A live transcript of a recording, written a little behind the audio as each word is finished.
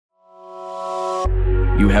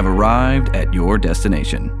You have arrived at your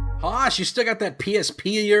destination. Hosh, you still got that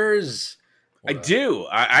PSP of yours? I do.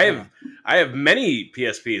 I have many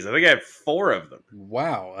PSPs. I think I have 4 of them.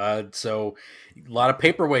 Wow. So a lot of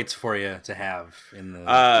paperweights for you to have in the future,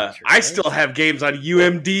 I right? still have games on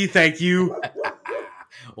UMD, thank you.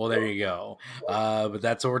 Well, there you go. But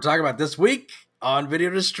that's what we're talking about this week on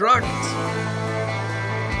Video Destruct.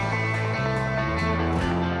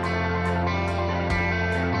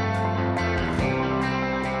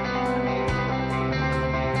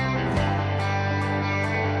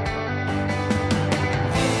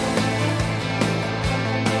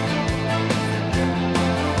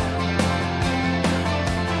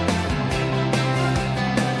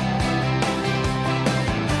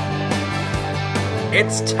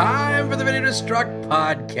 It's time for the Video Destruct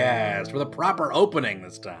podcast with a proper opening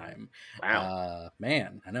this time. Wow.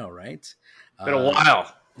 Man, I know, right? It's been a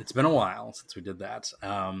while. It's been a while since we did that.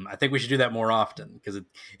 I think we should do that more often because it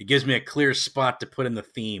gives me a clear spot to put in the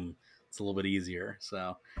theme. It's a little bit easier.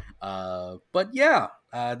 So, but yeah,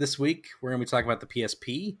 this week we're going to be talking about the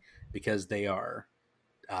PSP because they are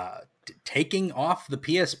taking off the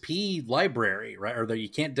PSP library, right? Or you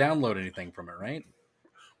can't download anything from it, right?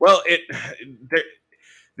 Well,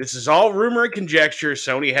 this is all rumor and conjecture.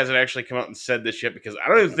 Sony hasn't actually come out and said this yet because I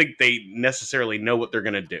don't even think they necessarily know what they're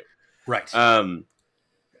going to do. Right.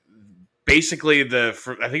 Basically, I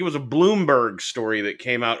think it was a Bloomberg story that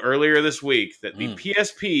came out earlier this week that the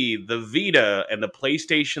PSP, the Vita, and the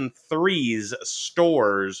PlayStation 3's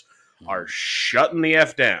stores are shutting the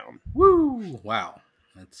F down. Woo! Wow.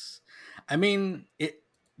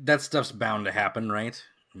 That stuff's bound to happen, right?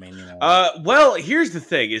 I mean, you know. Well, here's the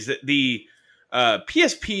thing: is that the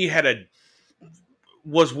PSP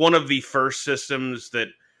was one of the first systems that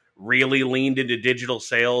really leaned into digital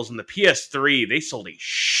sales, and the PS3 they sold a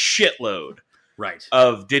shitload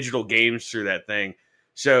of digital games through that thing.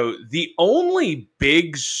 So the only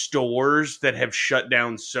big stores that have shut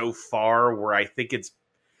down so far, where I think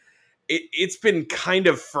it's been kind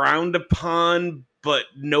of frowned upon, but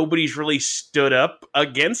nobody's really stood up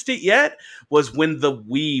against it yet, was when the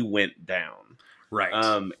Wii went down.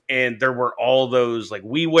 Right. And there were all those like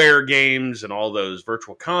WiiWare games and all those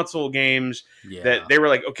virtual console games that they were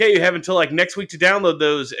like, okay, you have until like next week to download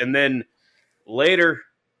those. And then later.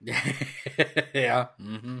 Yeah.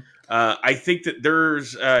 Mm-hmm. I think that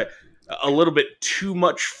there's a little bit too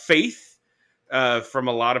much faith from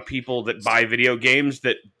a lot of people that buy video games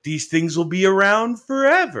that these things will be around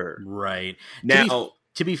forever. Right. Now,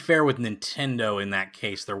 to be fair with Nintendo in that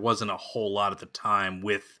case, there wasn't a whole lot at the time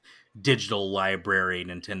with digital library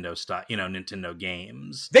Nintendo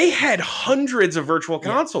games. They had hundreds of virtual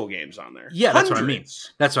console games on there. Yeah, that's what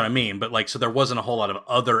I mean. But so there wasn't a whole lot of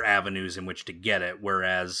other avenues in which to get it,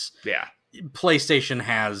 whereas PlayStation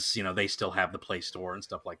has, they still have the Play Store and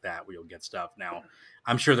stuff like that where you'll get stuff. Now,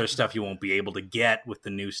 I'm sure there's stuff you won't be able to get with the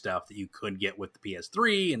new stuff that you could get with the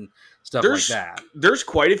PS3 and stuff like that. There's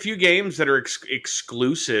quite a few games that are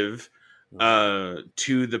exclusive to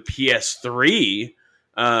the PS3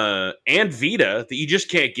 and Vita that you just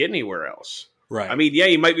can't get anywhere else. Right. I mean, yeah,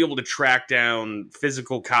 you might be able to track down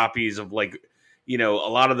physical copies of a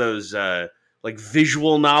lot of those like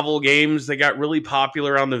visual novel games that got really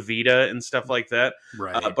popular on the Vita and stuff like that.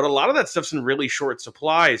 Right. But a lot of that stuff's in really short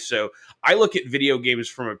supply. So I look at video games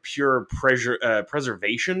from a pure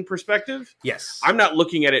preservation perspective. Yes. I'm not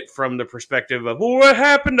looking at it from the perspective of, well, what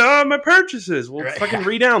happened to all my purchases? Well, fucking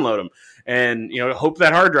re-download them and, hope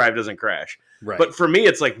that hard drive doesn't crash. Right. But for me,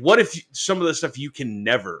 it's like, what if some of the stuff you can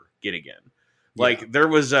never get again? Like there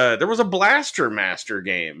was a Blaster Master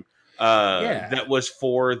game that was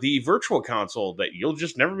for the virtual console that you'll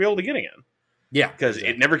just never be able to get again. Yeah, because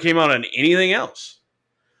it never came out on anything else.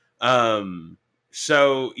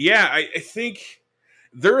 So yeah, I think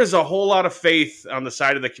there is a whole lot of faith on the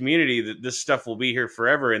side of the community that this stuff will be here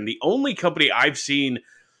forever. And the only company I've seen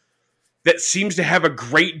that seems to have a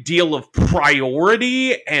great deal of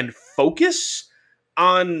priority and focus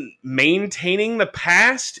on maintaining the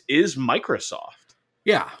past is Microsoft.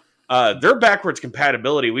 Yeah. Their backwards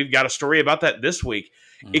compatibility, we've got a story about that this week.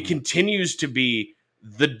 It continues to be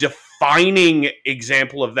the defining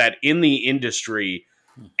example of that in the industry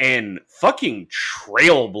and fucking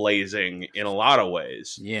trailblazing in a lot of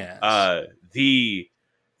ways. Yeah. The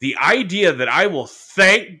idea that I will,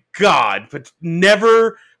 thank God, but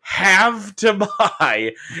never have to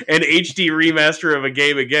buy an HD remaster of a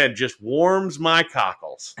game again just warms my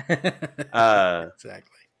cockles.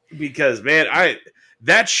 Exactly. Because, man, I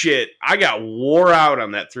got wore out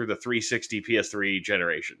on that through the 360 PS3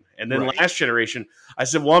 generation. And then last generation, I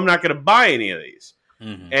said, well, I'm not going to buy any of these.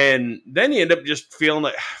 And then you end up just feeling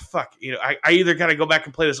like, fuck, I either got to go back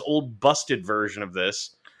and play this old busted version of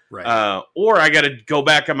this, Right. or I got to go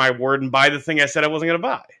back on my word and buy the thing I said I wasn't going to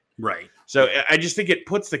buy. Right. So I just think it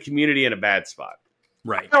puts the community in a bad spot.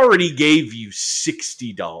 Right. I already gave you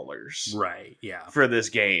 $60 Right. Yeah. for this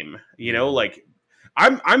game. Like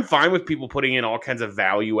I'm fine with people putting in all kinds of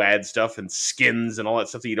value add stuff and skins and all that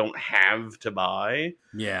stuff that you don't have to buy.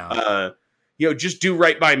 Yeah. Just do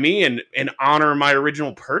right by me and honor my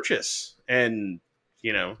original purchase, and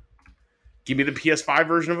give me the PS5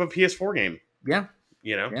 version of a PS4 game. Yeah.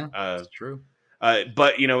 Yeah, that's true.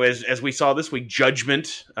 But as we saw this week,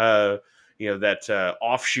 Judgment, that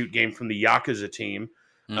offshoot game from the Yakuza team,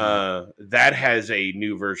 that has a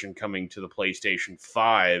new version coming to the PlayStation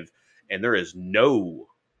 5, and there is no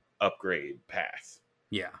upgrade path.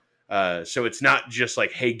 Yeah. So it's not just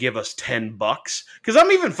like, hey, give us $10, because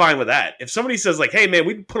I'm even fine with that. If somebody says like, hey man,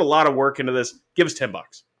 we put a lot of work into this, give us $10.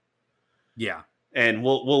 Yeah. And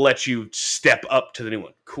we'll let you step up to the new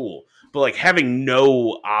one. Cool. But like having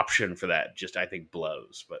no option for that just, I think,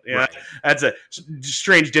 blows. But yeah, Right. That's a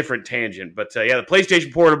strange, different tangent. But the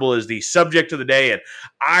PlayStation Portable is the subject of the day, and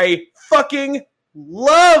I fucking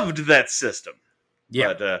loved that system.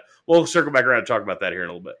 Yeah. But we'll circle back around and talk about that here in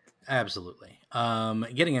a little bit. Absolutely.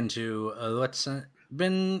 Getting into what's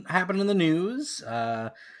been happening in the news.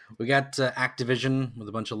 We got Activision with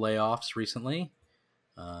a bunch of layoffs recently.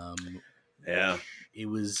 Yeah. It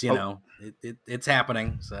was, it's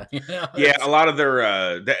happening. So yeah, a lot of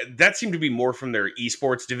their that seemed to be more from their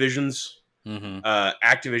esports divisions.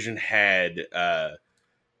 Activision had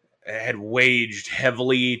waged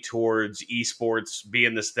heavily towards esports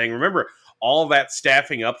being this thing. Remember all that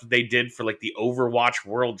staffing up that they did for like the Overwatch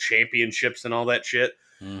World Championships and all that shit,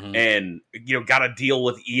 and got a deal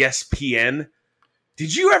with ESPN.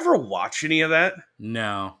 Did you ever watch any of that?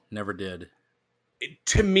 No, never did.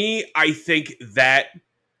 To me, I think that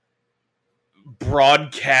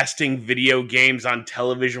broadcasting video games on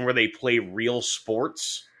television where they play real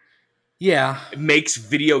sports, it makes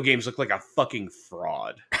video games look like a fucking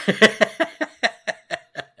fraud.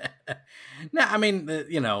 No, I mean,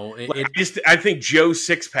 I think Joe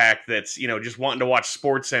Sixpack that's just wanting to watch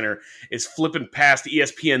SportsCenter is flipping past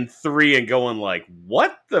ESPN 3 and going like,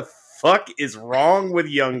 what the fuck is wrong with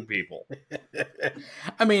young people?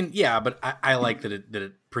 I mean, yeah, but I like that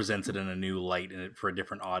it presents it in a new light and for a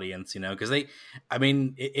different audience, because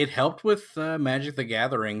it helped with Magic the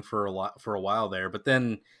Gathering for a while there, but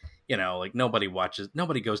then like nobody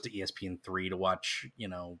goes to ESPN3 to watch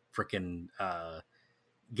freaking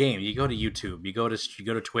game. You go to YouTube, you go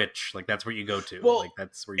to Twitch, like that's where you go to. Well, like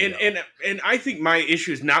that's where you go. And I think my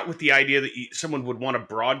issue is not with the idea that someone would want to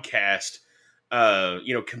broadcast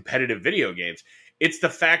competitive video games. It's the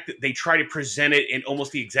fact that they try to present it in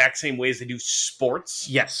almost the exact same way as they do sports.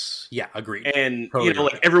 Yes. Yeah, agreed. And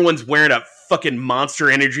like everyone's wearing a fucking Monster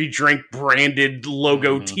Energy drink branded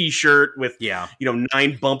logo t-shirt with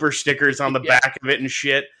 9 bumper stickers on the back of it and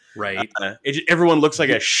shit. Right. Everyone looks like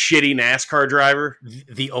a shitty NASCAR driver.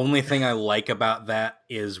 The only thing I like about that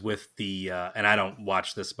is with the and I don't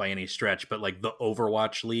watch this by any stretch, but like the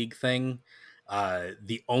Overwatch League thing.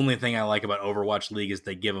 The only thing I like about Overwatch League is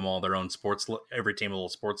they give them all their own every team a little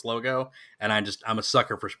sports logo, and I'm a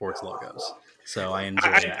sucker for sports logos, so I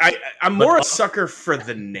enjoy it. I'm more a sucker for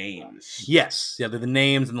the names. Yes, yeah, the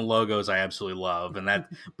names and the logos I absolutely love,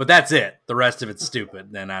 but that's it. The rest of it's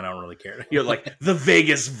stupid, and I don't really care. Like the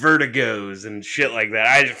Vegas Vertigos and shit like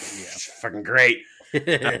that. It's fucking great.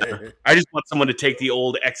 I just want someone to take the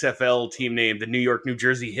old XFL team name, the New York, New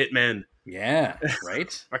Jersey Hitmen. Yeah,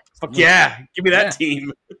 right? Fuck yeah. Give me that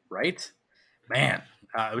team. Right? Man,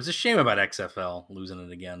 it was a shame about XFL losing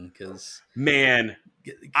it again, because... Man,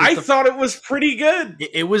 I thought it was pretty good.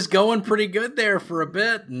 It was going pretty good there for a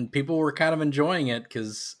bit, and people were kind of enjoying it,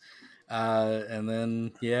 because... and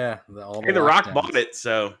then, The Rock bought it,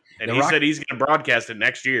 so... And he said he's going to broadcast it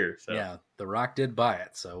next year. So. Yeah, The Rock did buy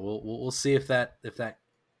it, so we'll see if that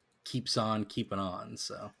keeps on keeping on,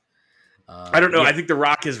 so... I don't know. I think The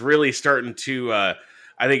Rock is really starting to,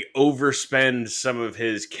 overspend some of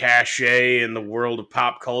his cachet in the world of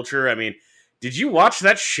pop culture. I mean, did you watch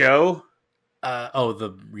that show?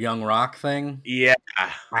 The Young Rock thing? Yeah.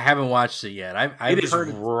 I haven't watched it yet. I've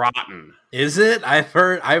heard rotten. Is it? I've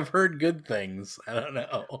heard good things. I don't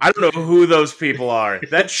know. I don't know who those people are.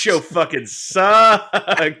 That show fucking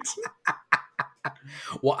sucked.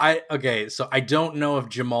 Well, so I don't know if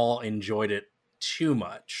Jamal enjoyed it too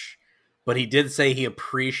much. But he did say he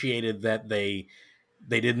appreciated that they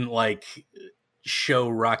didn't like show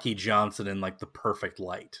Rocky Johnson in like the perfect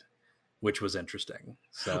light, which was interesting.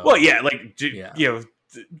 So well, yeah, like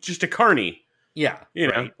just a carny. Yeah, You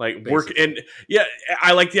know, right. like Basically. work. And yeah,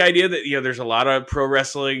 I like the idea that, there's a lot of pro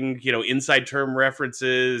wrestling, inside term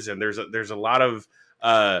references, and there's a lot of,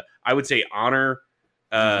 I would say, honor,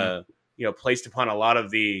 placed upon a lot of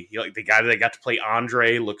like the guy that got to play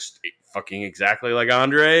Andre looks fucking exactly like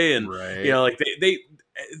Andre. And, right. like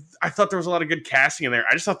I thought there was a lot of good casting in there.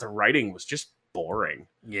 I just thought the writing was just boring.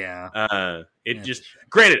 Yeah.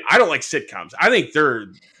 Granted, I don't like sitcoms. I think they're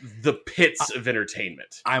the pits of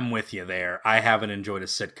entertainment. I'm with you there. I haven't enjoyed a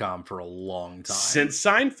sitcom for a long time. Since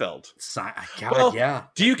Seinfeld. God, yeah.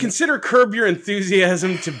 Do you consider Curb Your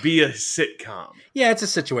Enthusiasm to be a sitcom? Yeah, it's a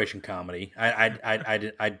situation comedy.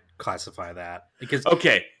 I'd classify that because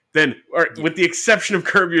okay. Then, with the exception of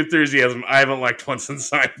Curb Your Enthusiasm, I haven't liked one since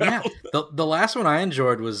Seinfeld. Yeah, the last one I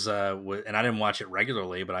enjoyed was, and I didn't watch it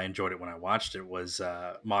regularly, but I enjoyed it when I watched it, was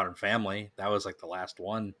Modern Family. That was like the last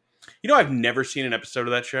one. I've never seen an episode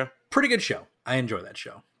of that show. Pretty good show. I enjoy that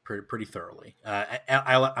show pretty thoroughly.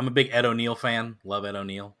 I'm a big Ed O'Neill fan. Love Ed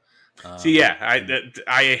O'Neill.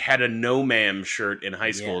 I had a No Ma'am shirt in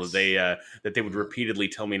high school that they would repeatedly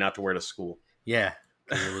tell me not to wear to school. Yeah.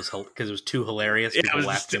 Because it was too hilarious. Yeah, people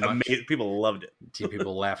laughed too much. Amazing. People loved it.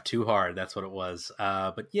 People laughed too hard. That's what it was.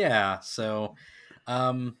 But yeah, so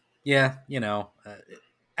Activision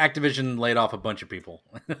laid off a bunch of people.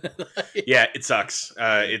 Yeah, it sucks.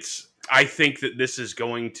 I think that this is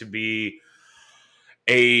going to be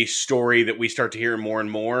a story that we start to hear more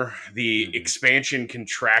and more. The expansion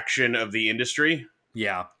contraction of the industry.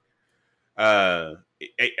 Yeah. I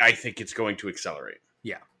think it's going to accelerate.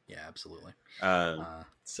 Yeah, absolutely.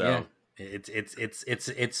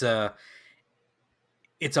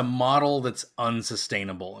 It's a model that's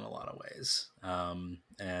unsustainable in a lot of ways.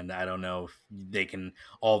 And I don't know if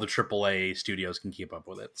all the AAA studios can keep up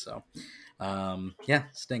with it. So,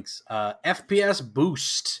 stinks. FPS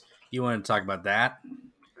Boost. You want to talk about that?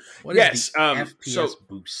 What is the FPS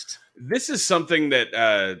Boost? This is something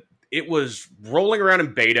that it was rolling around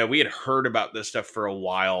in beta. We had heard about this stuff for a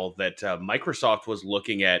while, that Microsoft was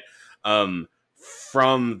looking at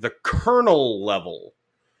from the kernel level,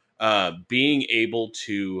 being able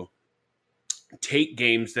to take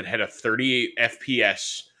games that had a 38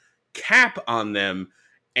 FPS cap on them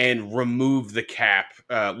and remove the cap,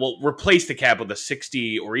 replace the cap with a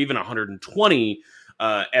 60 or even 120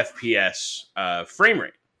 FPS frame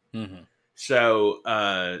rate. Mm-hmm. So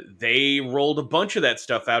they rolled a bunch of that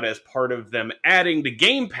stuff out as part of them adding to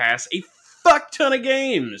Game Pass a fuck ton of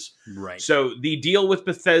games. Right. So the deal with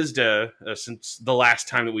Bethesda, since the last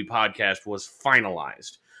time that we podcast, was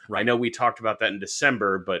finalized. Right. I know we talked about that in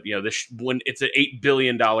December, but when it's an $8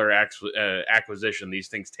 billion acquisition, these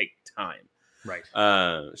things take time. Right.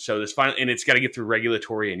 So this and it's got to get through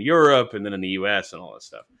regulatory in Europe and then in the US and all that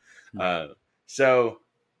stuff. Right. So,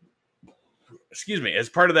 excuse me, as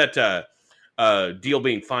part of that deal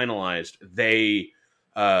being finalized, they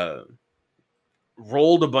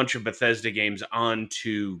rolled a bunch of Bethesda games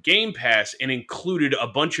onto Game Pass and included a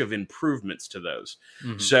bunch of improvements to those.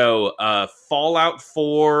 Mm-hmm. So Fallout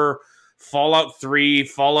 4, Fallout 3,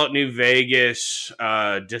 Fallout New Vegas,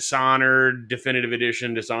 Dishonored Definitive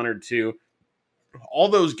Edition, Dishonored 2, all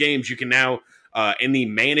those games you can now, in the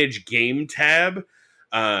Manage Game tab,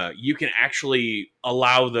 you can actually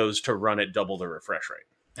allow those to run at double the refresh rate.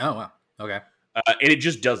 Oh, wow. Okay. And it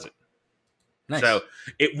just does it. Nice. So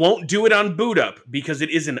it won't do it on boot up because it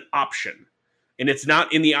is an option. And it's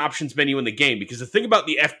not in the options menu in the game. Because the thing about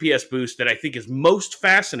the FPS Boost that I think is most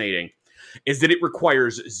fascinating is that it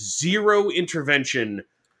requires zero intervention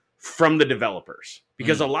from the developers.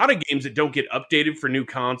 Because a lot of games that don't get updated for new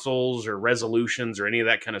consoles or resolutions or any of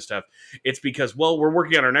that kind of stuff, it's because, we're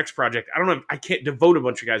working on our next project. I can't devote a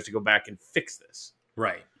bunch of guys to go back and fix this.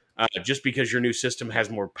 Right. Just because your new system has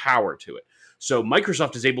more power to it. So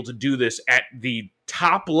Microsoft is able to do this at the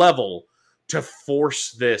top level to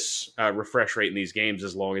force this refresh rate in these games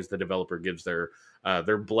as long as the developer gives their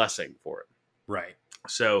blessing for it. Right.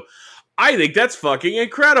 So I think that's fucking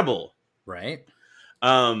incredible. Right.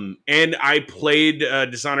 And I played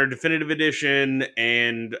Dishonored Definitive Edition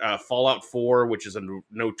and Fallout 4, which is a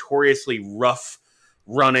notoriously rough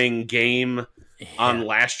running game on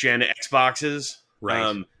last gen Xboxes.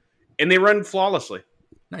 Right. And they run flawlessly.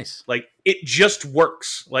 Nice. Like, it just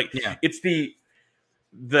works. Like, it's the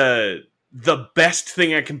best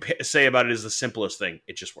thing I can say about it is the simplest thing.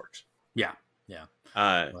 It just works. Yeah. Yeah.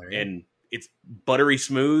 And it's buttery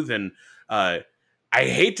smooth. And I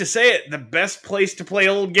hate to say it, the best place to play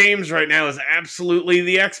old games right now is absolutely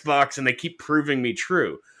the Xbox, and they keep proving me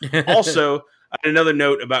true. Also, another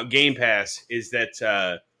note about Game Pass is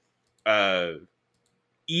that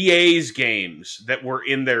EA's games that were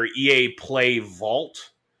in their EA Play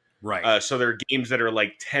Vault Right. So there are games that are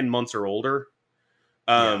like 10 months or older.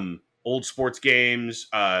 Old sports games,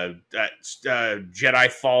 Jedi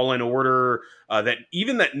Fallen Order, that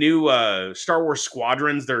new Star Wars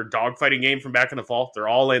Squadrons, their dogfighting game from back in the fall, they're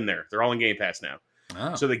all in there. They're all in Game Pass now.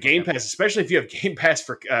 Oh, So the Game Pass, especially if you have Game Pass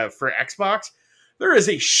for Xbox, there is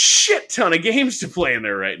a shit ton of games to play in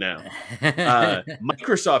there right now.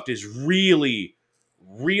 Microsoft is really,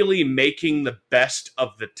 really making the best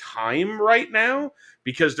of the time right now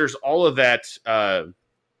because there's all of that.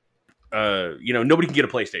 Nobody can get a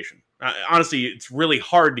PlayStation. Honestly, it's really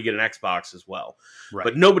hard to get an Xbox as well. Right.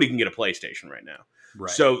 But nobody can get a PlayStation right now. Right.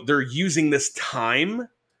 So they're using this time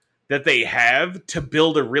that they have to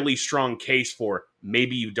build a really strong case for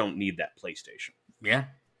maybe you don't need that PlayStation. Yeah,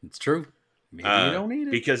 it's true. Maybe you don't need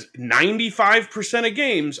it. Because 95% of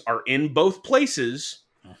games are in both places.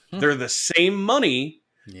 Mm-hmm. They're the same money.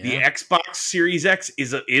 Yeah. The Xbox Series X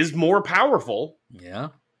is more powerful. Yeah.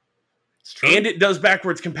 It's true. And it does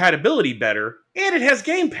backwards compatibility better, and it has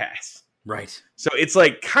Game Pass. Right. So it's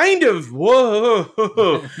like kind of,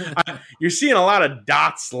 whoa. You're seeing a lot of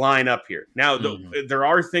dots line up here. Now, there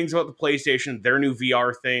are things about the PlayStation. Their new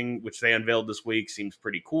VR thing, which they unveiled this week, seems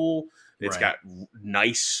pretty cool. It's got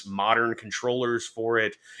nice modern controllers for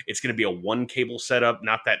it. It's going to be a one cable setup,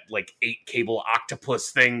 not that like 8 cable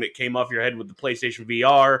octopus thing that came off your head with the PlayStation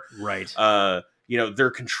VR. Right.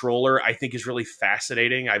 Their controller, I think, is really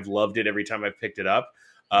fascinating. I've loved it every time I've picked it up.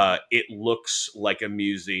 It looks like a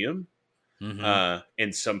museum,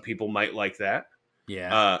 and some people might like that.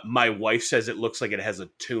 Yeah. My wife says it looks like it has a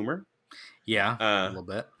tumor. Yeah, a little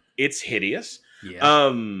bit. It's hideous.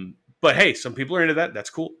 Yeah. But hey, some people are into that.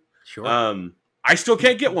 That's cool. Sure. I still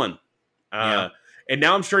can't get one. And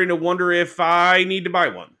now I'm starting to wonder if I need to buy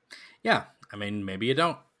one. Yeah. I mean, maybe you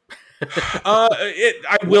don't.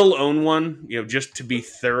 I will own one, just to be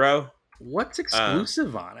thorough. What's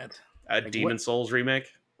exclusive on it? Demon Souls remake.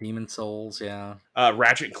 Demon Souls, yeah.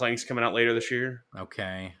 Ratchet and Clank's coming out later this year.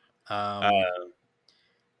 Okay.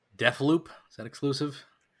 Deathloop, is that exclusive?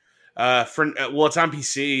 It's on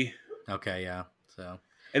PC. Okay, yeah. So,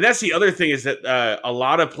 and that's the other thing is that a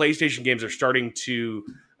lot of PlayStation games are starting to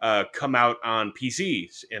come out on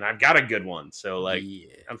PCs, and I've got a good one. So,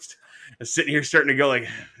 I'm sitting here starting to go like,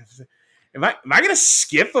 am I going to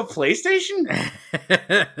skip a PlayStation?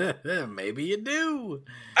 Maybe you do.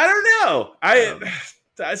 I don't know.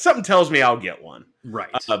 Something tells me I'll get one.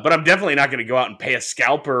 Right. But I'm definitely not going to go out and pay a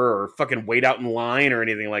scalper or fucking wait out in line or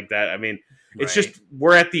anything like that. I mean, it's just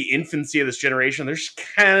we're at the infancy of this generation. There's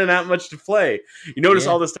kind of not much to play. You notice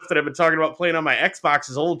all the stuff that I've been talking about playing on my Xbox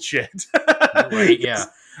is old shit. Right, yeah.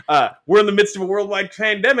 We're in the midst of a worldwide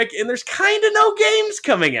pandemic, and there's kind of no games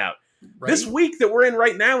coming out. Right. This week that we're in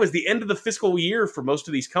right now is the end of the fiscal year for most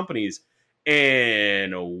of these companies.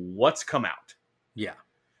 And what's come out? Yeah.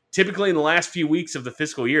 Typically in the last few weeks of the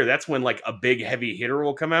fiscal year, that's when like a big heavy hitter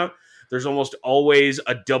will come out. There's almost always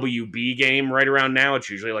a WB game right around now. It's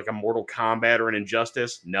usually like a Mortal Kombat or an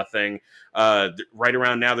Injustice. Nothing. Right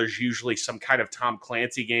around now, there's usually some kind of Tom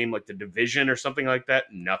Clancy game like The Division or something like that.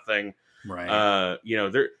 Nothing. Right.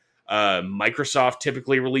 Microsoft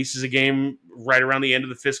typically releases a game right around the end of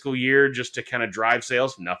the fiscal year just to kind of drive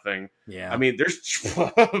sales. Nothing. Yeah. I mean, there's,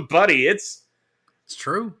 buddy, it's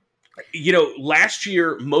true. Last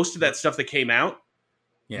year, most of that stuff that came out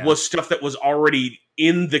was stuff that was already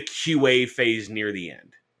in the QA phase near the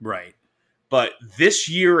end. Right. But this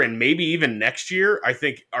year and maybe even next year, I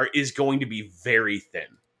think is going to be very thin.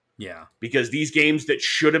 Yeah. Because these games that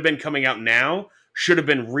should have been coming out now should have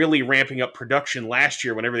been really ramping up production last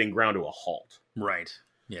year when everything ground to a halt. Right.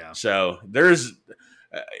 Yeah. So there's,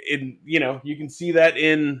 you can see that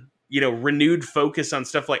in, renewed focus on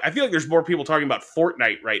stuff like, I feel like there's more people talking about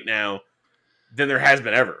Fortnite right now than there has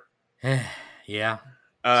been ever. Yeah.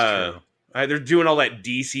 They're doing all that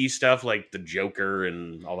DC stuff like the Joker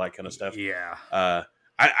and all that kind of stuff. Yeah.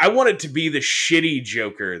 I want it to be the shitty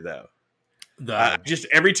Joker though. Just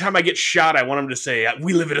every time I get shot, I want him to say,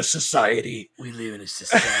 "We live in a society. We live in a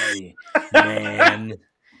society, man."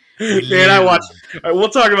 Man, I watched. We'll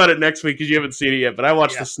talk about it next week because you haven't seen it yet. But I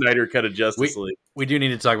watched the Snyder Cut of Justice League. We do need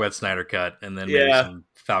to talk about Snyder Cut and then maybe some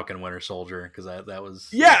Falcon Winter Soldier because that was.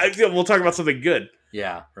 Yeah, we'll talk about something good.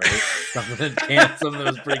 Yeah, right. something that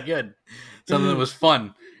was pretty good. Something that was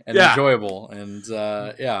fun and enjoyable, and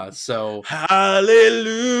so hallelujah,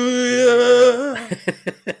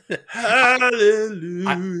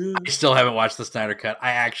 hallelujah. I still haven't watched the Snyder Cut.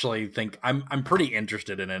 I actually think I'm pretty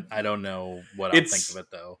interested in it. I don't know what I'll think of it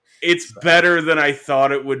though. It's better than I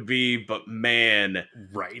thought it would be, but man,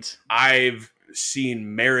 right.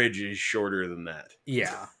 seen marriages shorter than that.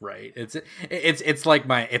 Yeah, right. It's like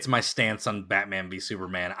my stance on Batman v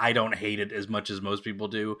Superman. I don't hate it as much as most people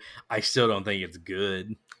do. I still don't think it's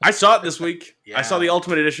good. I saw it this week. Yeah. I saw the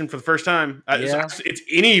Ultimate Edition for the first time. Yeah. It's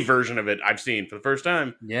any version of it I've seen for the first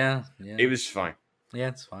time. Yeah. It was fine. Yeah,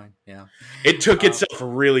 it's fine. Yeah. It took itself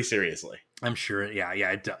really seriously. I'm sure. Yeah,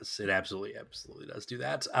 it does. It absolutely does do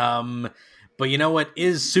that. But you know what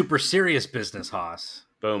is super serious business, Haas?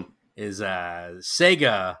 Boom. Is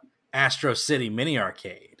Sega Astrocity Mini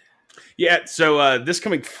Arcade. Yeah, so this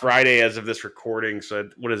coming Friday as of this recording, so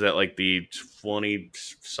what is that, like the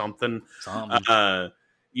 20-something?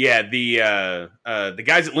 Yeah, the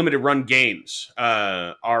guys at Limited Run Games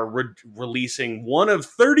are releasing one of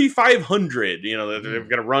 3,500. You know, they've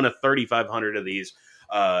got to run a 3,500 of these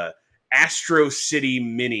Astrocity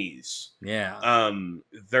Minis. Yeah.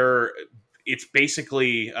 It's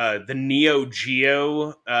basically the Neo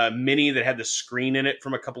Geo Mini that had the screen in it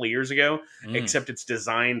from a couple of years ago, except it's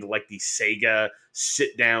designed like the Sega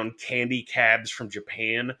sit-down candy cabs from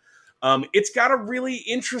Japan. It's got a really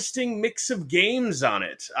interesting mix of games on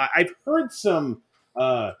it. I've heard some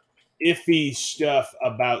iffy stuff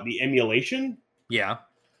about the emulation. Yeah.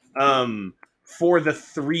 For the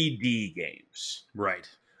 3D games. Right.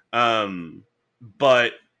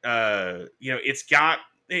 But it's got...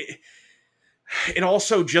 It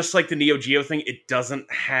also, just like the Neo Geo thing, it doesn't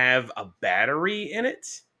have a battery in it,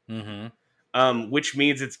 which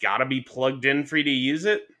means it's got to be plugged in for you to use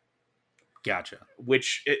it. Gotcha.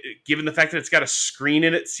 Which, given the fact that it's got a screen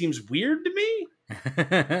in it, seems weird to me.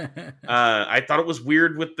 I thought it was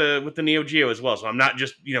weird with the Neo Geo as well, so I'm not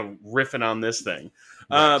just riffing on this thing.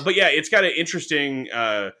 Right. But yeah, it's got an interesting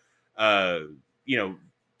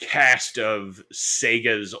cast of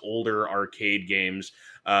Sega's older arcade games.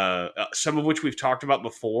 Some of which we've talked about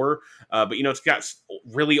before, but it's got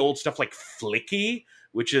really old stuff like Flicky,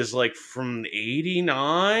 which is like from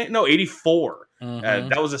 84.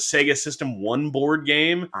 That was a Sega System 1 board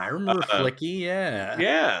game. I remember Flicky,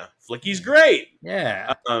 yeah. Flicky's great.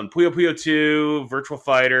 Yeah. Puyo Puyo 2, Virtual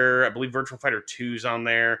Fighter, I believe Virtual Fighter 2's on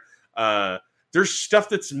there. There's stuff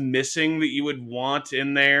that's missing that you would want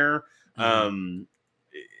in there. I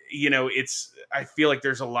feel like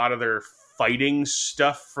there's a lot of their fighting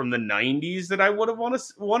stuff from the 90s that I would have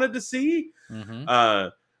wanted to see.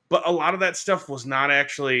 But a lot of that stuff was not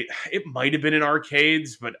actually... It might have been in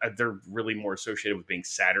arcades, but they're really more associated with being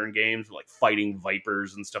Saturn games, like Fighting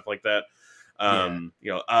Vipers and stuff like that.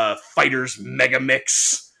 Fighters Mega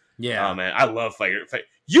Mix. Yeah. Oh, man, I love Fighter.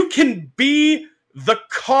 You can be the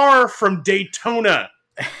car from Daytona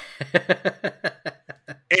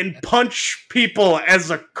and punch people as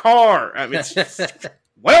a car. I mean,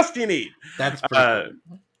 what else do you need? That's pretty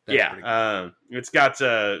cool. It's got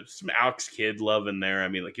some Alex Kidd love in there. I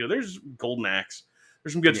mean, there's Golden Axe.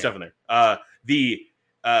 There's some good stuff in there. The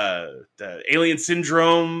Alien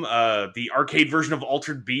Syndrome, the arcade version of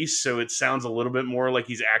Altered Beast, so it sounds a little bit more like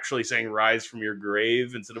he's actually saying "Rise from your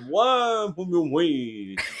grave" instead of "Whoa,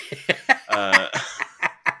 wait."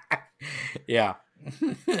 Yeah.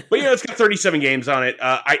 But it's got 37 games on it.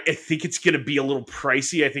 I think it's going to be a little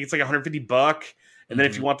pricey. I think it's like $150. And then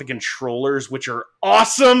if you want the controllers, which are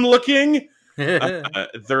awesome looking,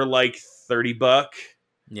 they're like $30.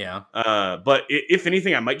 Yeah. But if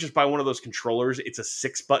anything, I might just buy one of those controllers. It's a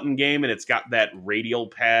 6-button game, and it's got that radial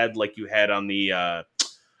pad like you had on the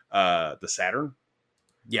Saturn.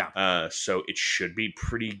 Yeah. So it should be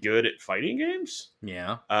pretty good at fighting games.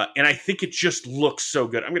 Yeah. And I think it just looks so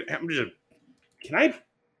good. I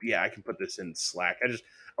can put this in Slack. I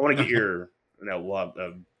want to get your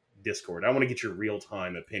Discord. I want to get your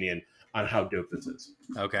real-time opinion on how dope this is.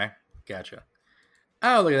 Okay. Gotcha.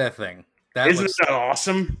 Oh, look at that thing. Isn't that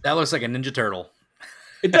awesome? That looks like a Ninja Turtle.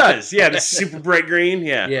 It does. Yeah, the super bright green.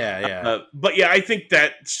 Yeah. Yeah. But yeah, I think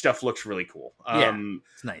that stuff looks really cool.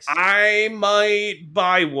 It's nice. I might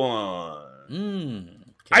buy one. Okay.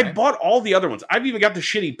 I bought all the other ones. I've even got the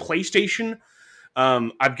shitty PlayStation.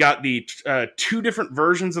 I've got the 2 different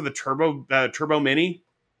versions of the Turbo Mini.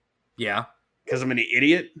 Yeah. Because I'm an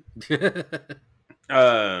idiot.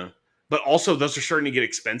 But also, those are starting to get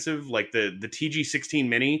expensive. Like the TG16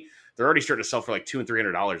 Mini, they're already starting to sell for like $200 and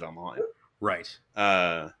 $300 online. Right.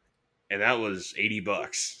 And that was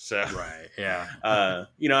 $80. So right. Yeah. I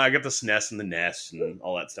got the SNES and the NES and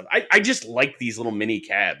all that stuff. I just like these little mini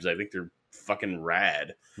cabs. I think they're fucking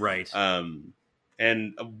rad. Right. And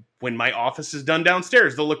when my office is done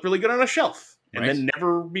downstairs, they'll look really good on a shelf and then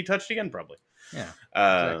never be touched again, probably. Yeah.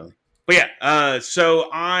 Exactly. But yeah,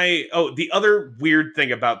 the other weird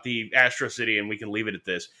thing about the Astro City, and we can leave it at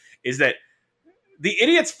this, is that the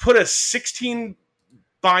idiots put a 16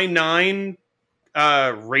 by 9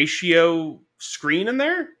 ratio screen in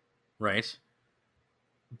there, Right.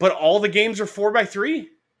 but all the games are 4x3.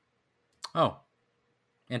 Oh,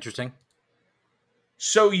 interesting.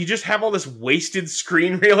 So you just have all this wasted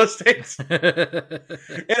screen real estate.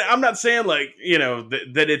 And I'm not saying like,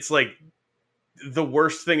 that it's like the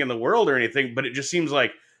worst thing in the world or anything, but it just seems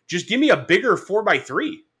like just give me a bigger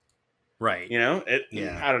 4x3. Right.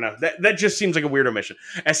 I don't know. That just seems like a weird omission.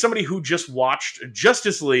 As somebody who just watched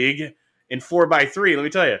Justice League in 4x3, let me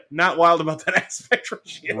tell you, not wild about that aspect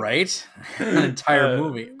ratio. Right? An entire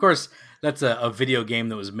movie. Of course, that's a video game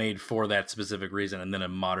that was made for that specific reason, and then a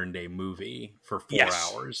modern day movie for 4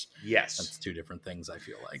 hours. Yes. That's two different things, I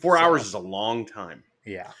feel like. 4 hours is a long time.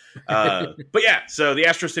 Yeah. But yeah, so the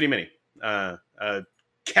Astrocity Mini.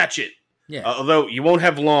 Catch it. Yeah. Although you won't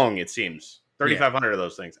have long, it seems. 3,500 of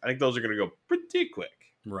those things. I think those are going to go pretty quick.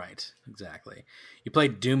 Right. Exactly. You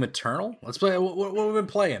played Doom Eternal? Let's play. What have we been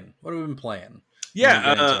playing?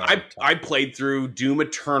 Yeah, I played through Doom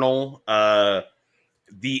Eternal,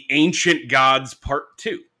 the Ancient Gods Part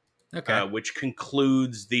 2. Okay. Which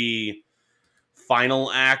concludes the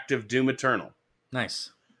final act of Doom Eternal.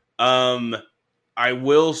 Nice. I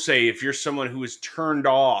will say, if you're someone who is turned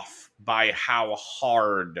off by how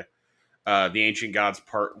hard the Ancient Gods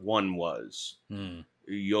Part 1 was,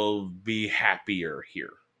 you'll be happier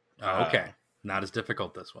here. Oh, okay. Not as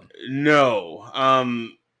difficult, this one.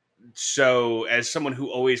 No. So, as someone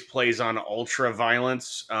who always plays on ultra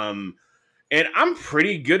violence, and I'm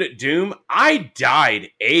pretty good at Doom, I died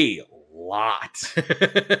a lot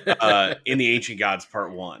in the Ancient Gods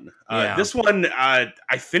Part 1. This one, I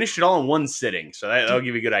finished it all in one sitting, so that'll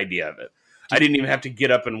give you a good idea of it. I didn't even have to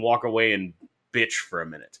get up and walk away and bitch for a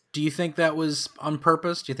minute. Do you think that was on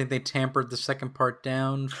purpose? Do you think they tampered the second part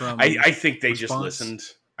down from I think they response? just listened.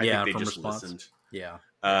 I think they just listened. Yeah.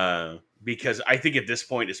 Because I think at this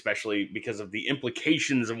point, especially because of the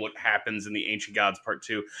implications of what happens in the Ancient Gods Part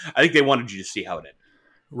 2, I think they wanted you to see how it ended.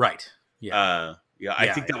 Right. Yeah.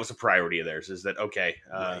 I think that was a priority of theirs, is that, okay.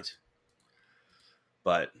 Right.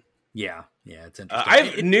 But... Yeah, it's interesting. I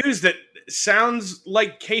have news that sounds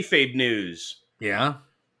like kayfabe news. Yeah?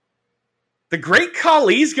 The Great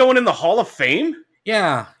Khali's going in the Hall of Fame?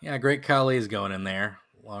 Yeah, Great Khali is going in there.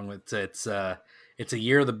 Along with it's a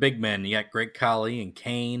year of the big men. You got Great Khali and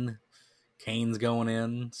Kane. Kane's going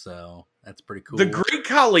in, so that's pretty cool. The Great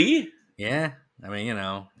Khali? Yeah, I mean,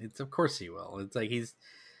 it's of course he will. It's like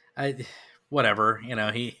whatever,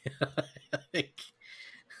 he.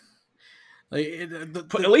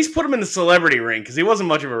 At least put him in the celebrity ring, because he wasn't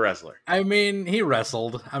much of a wrestler. I mean, he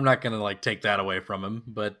wrestled. I'm not gonna take that away from him,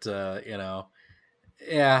 but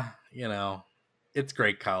it's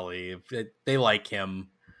Great Khali. They like him.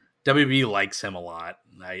 WB likes him a lot.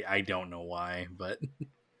 I don't know why, but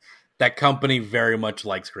that company very much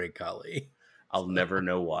likes Great Khali. I'll never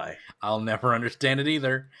know why. I'll never understand it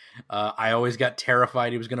either. I always got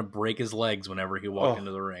terrified he was going to break his legs whenever he walked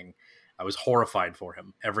into the ring. I was horrified for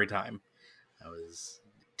him every time. I was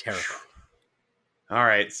terrified. All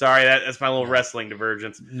right. Sorry, that's my little wrestling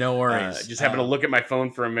divergence. No worries. Just happened to look at my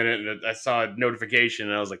phone for a minute, and I saw a notification,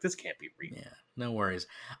 and I was like, this can't be real. Yeah, no worries.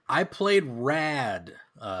 I played Rad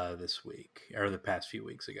this week, or the past few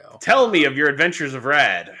weeks ago. Tell me of your adventures of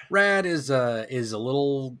Rad. Rad is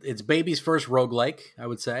it's baby's first roguelike, I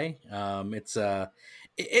would say.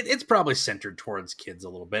 It's probably centered towards kids a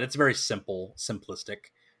little bit. It's very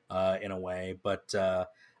simplistic in a way, but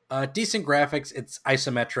decent graphics. It's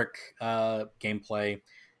isometric gameplay,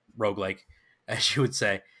 roguelike, as you would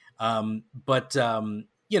say. You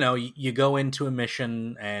go into a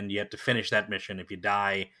mission and you have to finish that mission. If you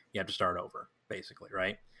die, you have to start over, basically,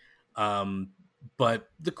 right? But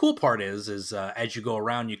the cool part is as you go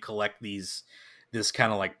around, you collect this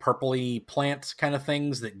kind of like purpley plant kind of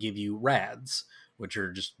things that give you rads, which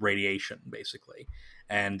are just radiation, basically.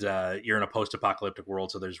 And you're in a post-apocalyptic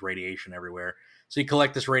world, so there's radiation everywhere. So you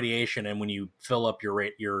collect this radiation, and when you fill up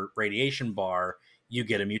your radiation bar, you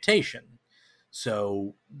get a mutation.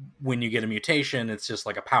 So when you get a mutation, it's just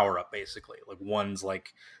like a power-up, basically. Like one's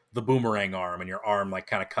like the boomerang arm, and your arm like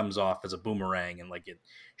kind of comes off as a boomerang, and like it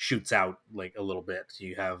shoots out like a little bit.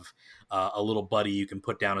 You have a little buddy you can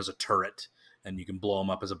put down as a turret, and you can blow him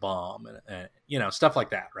up as a bomb, and stuff like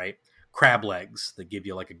that, right? Crab legs that give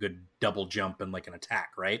you like a good double jump and like an attack,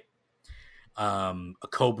 right? A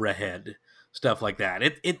cobra head, stuff like that.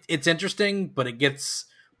 It's interesting, but it gets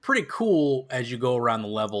pretty cool as you go around the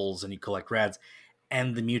levels and you collect rads,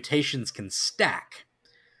 and the mutations can stack.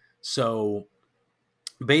 So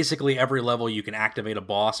basically every level you can activate a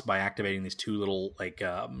boss by activating these two little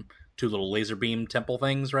laser beam temple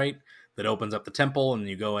things, right? That opens up the temple, and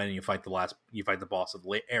you go in and you fight the boss of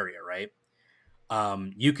the area, right?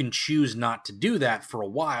 You can choose not to do that for a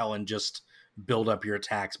while and just build up your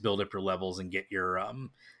attacks, build up your levels, and get your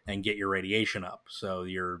radiation up. So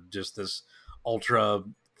you're just this ultra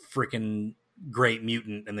freaking great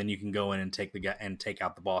mutant, and then you can go in and take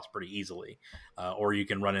out the boss pretty easily, or you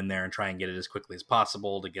can run in there and try and get it as quickly as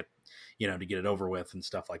possible to get it over with and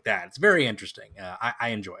stuff like that. It's very interesting. I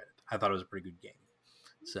enjoy it. I thought it was a pretty good game.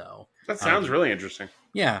 So that sounds really interesting.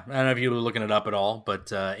 Yeah, I don't know if you were looking it up at all,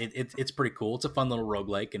 but it's pretty cool. It's a fun little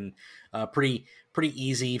roguelike and pretty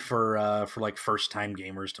easy for like first time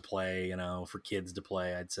gamers to play. For kids to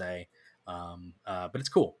play, I'd say. But it's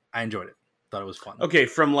cool. I enjoyed it. Thought it was fun. Okay,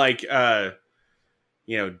 from like Dead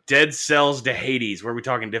Cells to Hades, where are we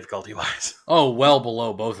talking difficulty wise? Oh, well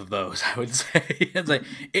below both of those, I would say. It's like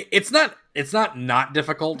it's not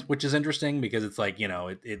difficult, which is interesting because it's like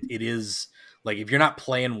it is. Like, if you're not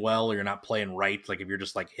playing well or you're not playing right, like if you're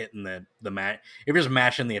just like hitting the mat, if you're just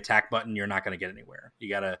mashing the attack button, you're not going to get anywhere. You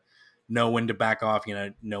got to know when to back off,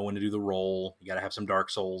 know when to do the roll. You got to have some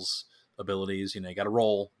Dark Souls abilities, you got to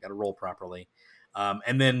roll properly.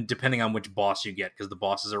 And then depending on which boss you get, because the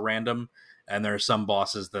bosses are random, and there are some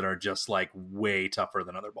bosses that are just like way tougher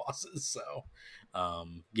than other bosses. So,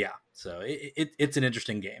 so it's an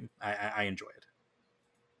interesting game. I enjoy it.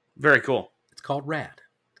 Very cool. It's called Rad.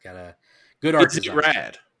 It's got a good art design. It's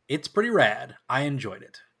rad. It's pretty rad. I enjoyed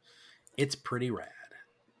it. It's pretty rad.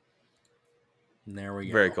 And there we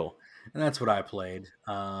go. Very cool. And that's what I played.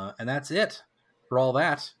 And that's it for all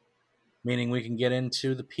that. Meaning we can get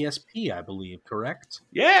into the PSP, I believe, correct?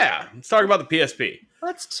 Yeah. Let's talk about the PSP.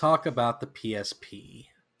 Let's talk about the PSP.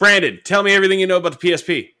 Brandon, tell me everything you know about the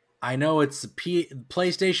PSP. I know it's the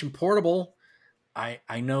PlayStation Portable. I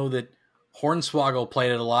know that Hornswoggle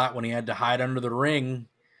played it a lot when he had to hide under the ring.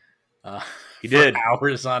 He did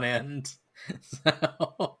hours on end.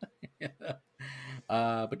 So, yeah.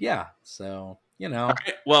 But yeah, so All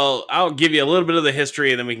right, well, I'll give you a little bit of the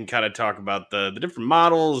history, and then we can kind of talk about the different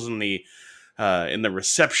models and the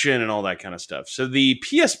reception and all that kind of stuff. So the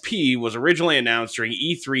PSP was originally announced during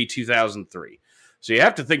E3 2003. So you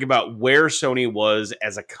have to think about where Sony was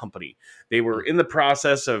as a company. They were in the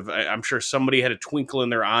process of, I'm sure somebody had a twinkle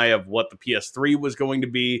in their eye of what the PS3 was going to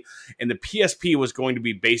be. And the PSP was going to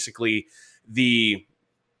be basically the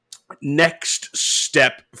next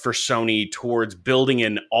step for Sony towards building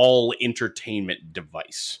an all entertainment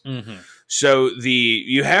device. Mm-hmm. So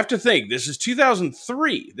you have to think, this is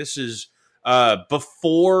 2003. This is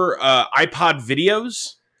before iPod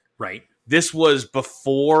videos. Right. This was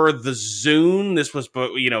before the Zune. This was,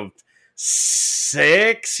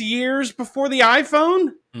 6 years before the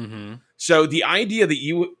iPhone. Mm-hmm. So the idea that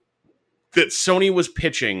Sony was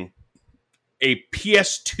pitching a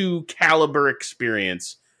PS2 caliber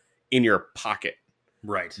experience in your pocket,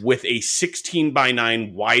 right, with a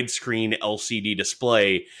 16:9 widescreen LCD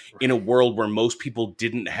display, right, in a world where most people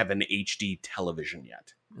didn't have an HD television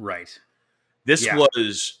yet. Right. This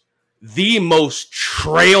was the most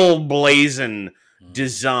trailblazing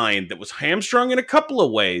design that was hamstrung in a couple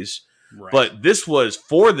of ways, right, but this was,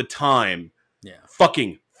 for the time,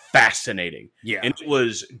 fucking fascinating. Yeah. And it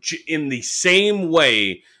was in the same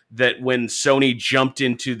way that when Sony jumped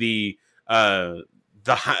into the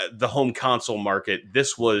home console market,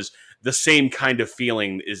 this was the same kind of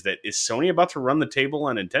feeling. Is Sony about to run the table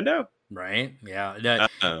on Nintendo? Right. Yeah.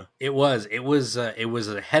 It was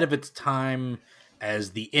ahead of its time,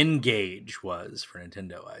 as the N-Gage was for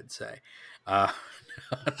Nintendo, I'd say.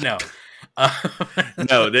 No.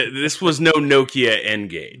 No, this was no Nokia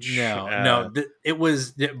N-Gage. No. It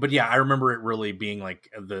was, but yeah, I remember it really being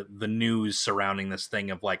like the news surrounding this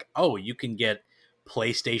thing of like, oh, you can get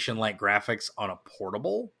PlayStation-like graphics on a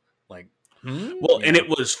portable. Like, and it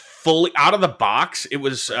was fully out of the box. It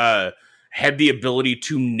was had the ability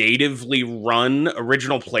to natively run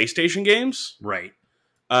original PlayStation games. Right.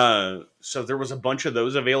 So there was a bunch of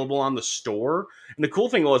those available on the store. And the cool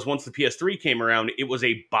thing was, once the PS3 came around, it was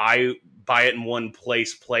a buy it in one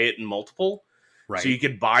place, play it in multiple. Right. So you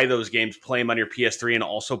could buy those games, play them on your PS3, and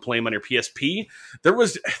also play them on your PSP. There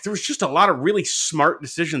was just a lot of really smart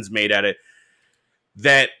decisions made at it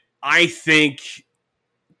that I think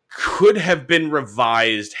could have been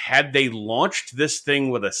revised had they launched this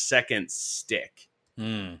thing with a second stick.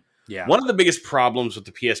 Yeah. One of the biggest problems with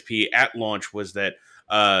the PSP at launch was that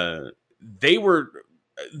the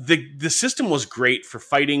system was great for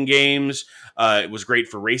fighting games. It was great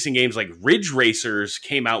for racing games. Like Ridge Racers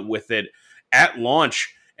came out with it at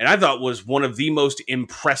launch, and I thought was one of the most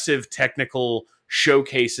impressive technical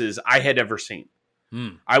showcases I had ever seen.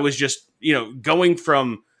 I was just, going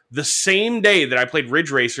from the same day that I played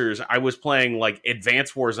Ridge Racers, I was playing like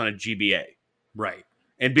Advance Wars on a GBA. Right.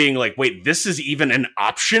 and being like, wait, this is even an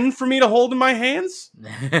option for me to hold in my hands?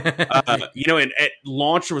 And at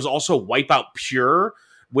launch, there was also Wipeout Pure,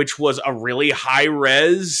 which was a really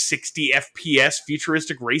high-res 60 FPS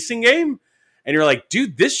futuristic racing game. And you're like,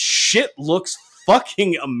 dude, this shit looks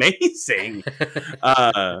fucking amazing.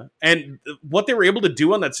 And what they were able to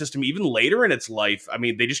do on that system, even later in its life, I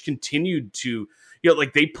mean, they just continued to,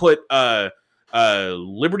 like they put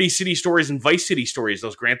Liberty City Stories and Vice City Stories,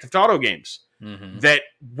 those Grand Theft Auto games, that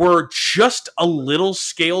were just a little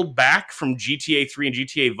scaled back from GTA 3 and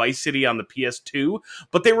GTA Vice City on the PS2,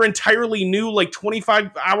 but they were entirely new, like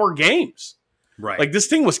 25-hour games. Right. Like this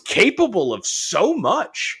thing was capable of so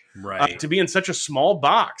much, right, to be in such a small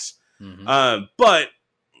box. But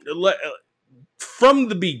from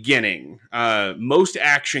the beginning, most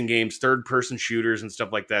action games, third-person shooters and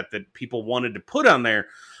stuff like that people wanted to put on there,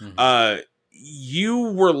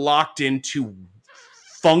 you were locked into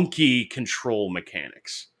funky control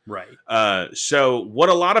mechanics. Right. So what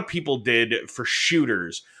a lot of people did for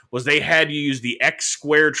shooters was they had you use the X,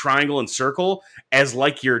 square, triangle, and circle as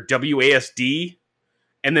like your WASD,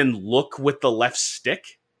 and then look with the left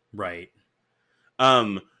stick. Right.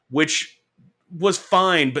 Which was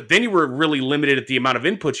fine, but then you were really limited at the amount of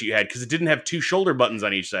inputs you had because it didn't have two shoulder buttons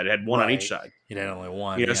on each side. It had one on each side. It had only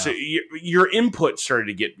one. So your input started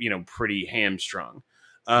to get, pretty hamstrung.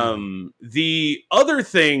 The other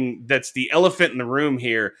thing that's the elephant in the room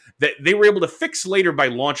here that they were able to fix later by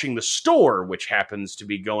launching the store, which happens to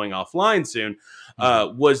be going offline soon,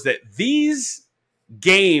 was that these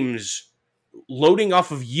games loading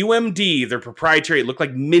off of UMD, their proprietary, it looked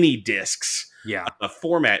like mini discs.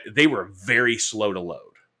 Format, they were very slow to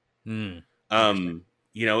load.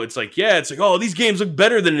 It's like, oh, these games look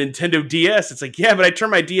better than Nintendo DS. It's like, yeah, but I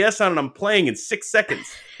turn my DS on and I'm playing in 6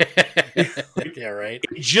 seconds. Yeah, right.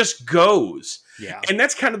 It just goes. Yeah. And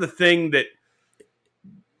that's kind of the thing that...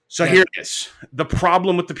 So here it is. The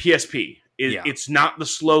problem with the PSP is it's not the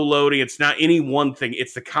slow loading. It's not any one thing.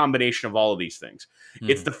 It's the combination of all of these things.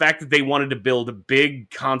 It's the fact that they wanted to build big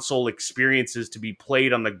console experiences to be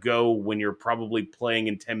played on the go when you're probably playing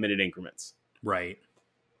in 10-minute increments. Right.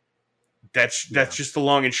 That's just the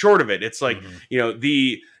long and short of it. It's like,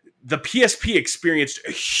 the PSP experienced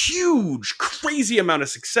a huge, crazy amount of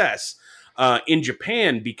success in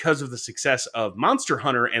Japan because of the success of Monster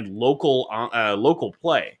Hunter and local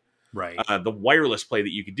play. Right. The wireless play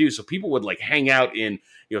that you could do. So people would like hang out in,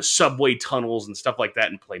 subway tunnels and stuff like that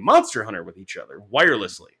and play Monster Hunter with each other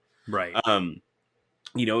wirelessly. Right.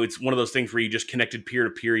 It's one of those things where you just connected peer to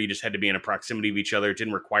peer. You just had to be in a proximity of each other. It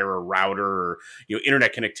didn't require a router or,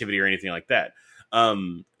 internet connectivity or anything like that.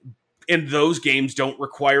 And those games don't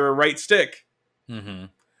require a right stick.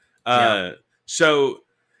 So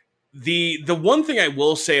the one thing I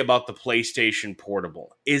will say about the PlayStation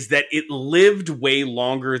Portable is that it lived way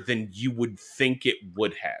longer than you would think it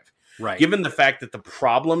would have. Right. Given the fact that the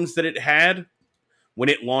problems that it had when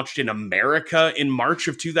it launched in America in March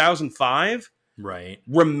of 2005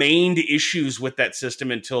 remained issues with that system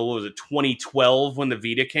until, what was it, 2012 when the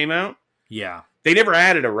Vita came out? Yeah. They never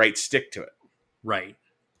added a right stick to it. Right.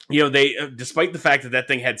 They, despite the fact that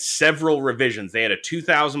thing had several revisions, they had a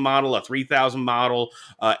 2000 model, a 3000 model,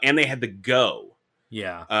 and they had the Go.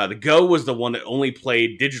 Yeah. The Go was the one that only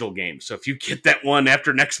played digital games. So if you get that one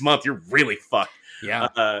after next month, you're really fucked.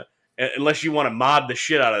 Yeah. Unless you want to mod the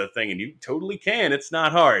shit out of the thing, and you totally can. It's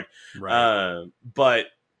not hard. Right. But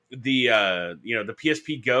the the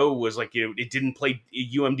PSP Go was like, it didn't play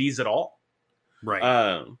UMDs at all.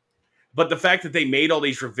 Right. But the fact that they made all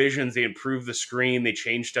these revisions, they improved the screen, they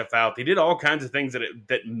changed stuff out, they did all kinds of things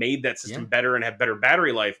that made that system better and have better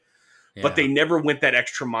battery life. Yeah. But they never went that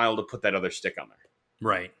extra mile to put that other stick on there.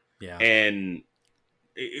 Right. Yeah. And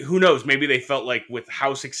who knows? Maybe they felt like with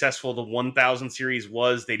how successful the 1000 series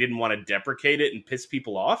was, they didn't want to deprecate it and piss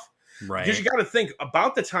people off. Right. Because you got to think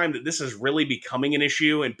about the time that this is really becoming an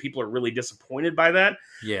issue and people are really disappointed by that.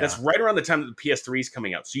 Yeah. That's right around the time that the PS3 is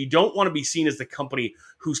coming out. So you don't want to be seen as the company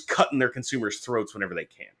who's cutting their consumers' throats whenever they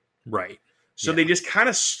can. Right. So they just kind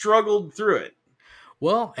of struggled through it.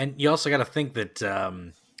 Well, and you also got to think that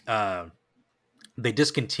they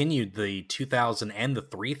discontinued the 2000 and the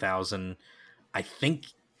 3000, I think,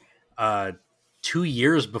 2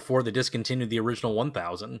 years before they discontinued the original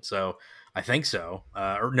 1000. So I think so.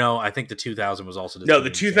 Or no, I think the 2000 was also discontinued. No,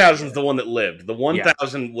 the 2000 is the one that lived. The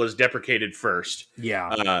 1000 was deprecated first.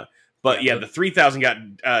 Yeah. But the 3000 got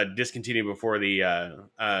discontinued before the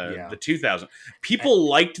 2000. People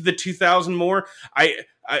liked the 2000 more.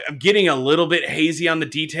 I'm getting a little bit hazy on the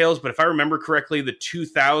details, but if I remember correctly, the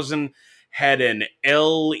 2000 had an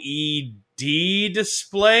LED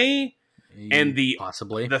display and the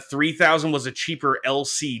possibly 3000 was a cheaper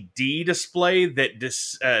LCD display that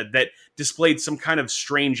that displayed some kind of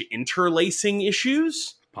strange interlacing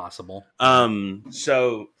issues. Possible.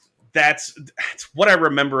 So that's what I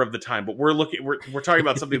remember of the time. But we're talking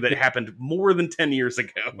about something that happened more than 10 years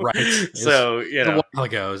ago, right? So a while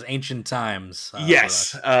ago, it was ancient times.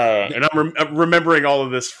 Yes, and I'm remembering all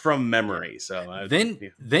of this from memory. So then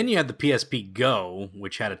you had the PSP Go,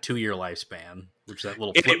 which had a 2-year lifespan, which that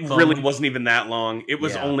little flip phone. Really wasn't even that long. It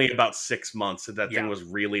was only about 6 months that thing was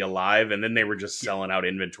really alive, and then they were just selling out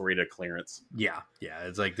inventory to clearance. Yeah,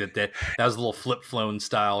 it's like that was a little flip phone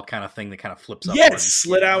style kind of thing that kind of flips up. Yes,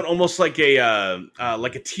 slid out almost like a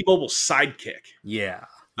T-Mobile Sidekick. Yeah.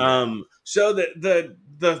 So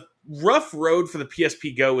the rough road for the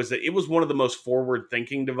PSP Go is that it was one of the most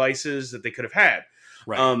forward-thinking devices that they could have had.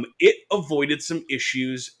 Right. It avoided some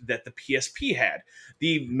issues that the PSP had.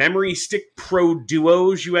 The Memory Stick Pro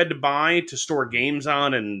Duos you had to buy to store games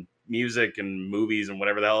on and music and movies and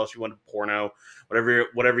whatever the hell else you wanted, porno,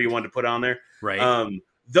 whatever you wanted to put on there. Right.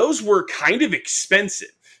 Those were kind of expensive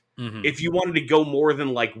if you wanted to go more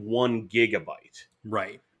than like 1 gigabyte.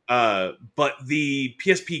 Right. But the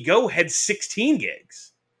PSP Go had 16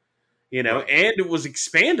 gigs, and it was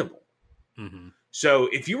expandable. Mm-hmm. So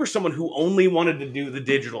if you were someone who only wanted to do the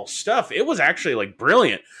digital stuff, it was actually like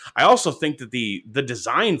brilliant. I also think that the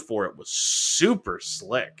design for it was super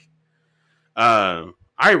slick. I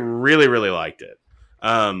really, really liked it.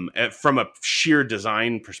 From a sheer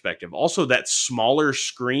design perspective. Also, that smaller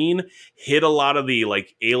screen hid a lot of the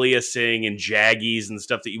like aliasing and jaggies and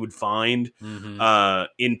stuff that you would find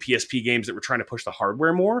in PSP games that were trying to push the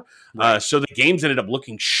hardware more. Right. So the games ended up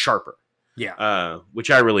looking sharper. Yeah.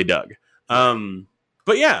 Which I really dug.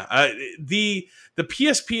 But yeah, the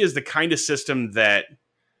PSP is the kind of system that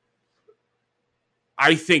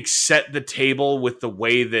I think set the table with the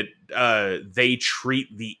way that they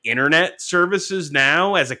treat the internet services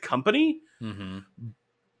now as a company. Mm-hmm.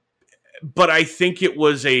 But I think it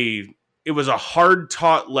was a hard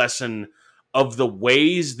taught lesson of the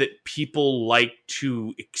ways that people like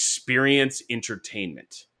to experience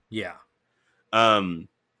entertainment. Yeah.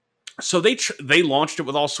 So they launched it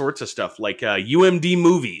with all sorts of stuff like UMD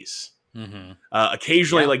movies. Mm-hmm.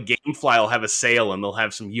 Occasionally, like GameFly will have a sale and they'll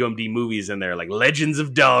have some UMD movies in there, like Legends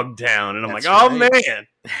of Dogtown, and I'm like, oh man,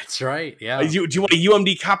 that's right. Yeah. Do you want a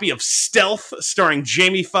UMD copy of Stealth starring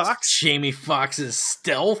Jamie Foxx? Jamie Foxx's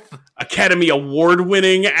Stealth, Academy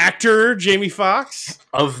Award-winning actor Jamie Foxx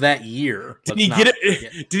of that year. Did he get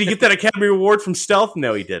it? Did he get that Academy Award from Stealth?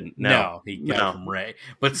 No, he didn't. No, he got it from Ray.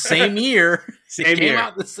 But same year, it came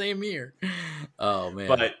out the same year. Oh man.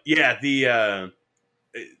 But yeah, the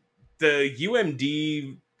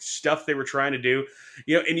UMD stuff they were trying to do,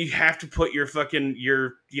 and you have to put your 15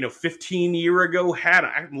 year ago hat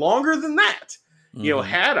on, longer than that,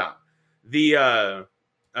 hat on.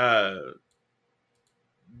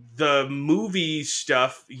 The movie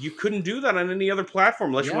stuff, you couldn't do that on any other platform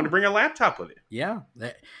unless you want to bring a laptop with you. Yeah.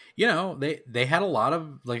 They had a lot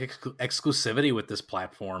of like exclusivity with this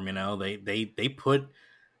platform. They put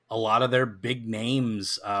a lot of their big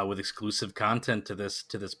names with exclusive content to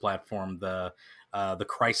this platform. The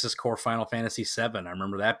Crisis Core Final Fantasy VII, I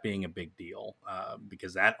remember that being a big deal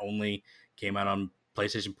because that only came out on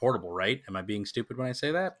PlayStation Portable, right? Am I being stupid when I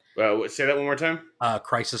say that? Say that one more time.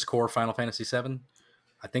 Crisis Core Final Fantasy VII.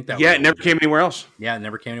 I think that. Yeah, it never came anywhere else. Yeah, it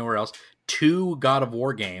never came anywhere else. 2 God of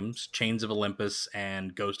War games, Chains of Olympus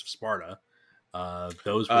and Ghost of Sparta.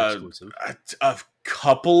 Those were exclusive. A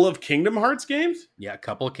couple of Kingdom Hearts games? Yeah, a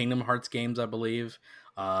couple of Kingdom Hearts games, I believe.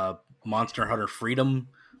 Monster Hunter Freedom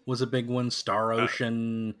was a big one. Star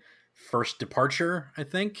Ocean First Departure, I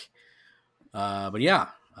think. But yeah.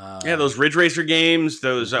 Those Ridge Racer games,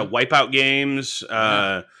 those Wipeout games.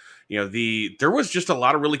 There was just a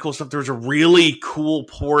lot of really cool stuff. There was a really cool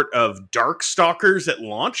port of Darkstalkers at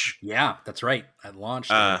launch. Yeah, that's right. At launch,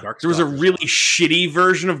 there was a really shitty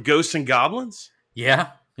version of Ghosts and Goblins.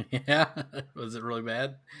 Yeah. Was it really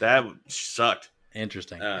bad? That sucked.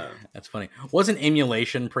 Interesting. That's funny. Wasn't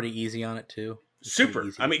emulation pretty easy on it too? Super.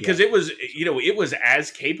 I mean, because it was, it was as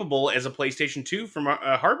capable as a PlayStation 2 from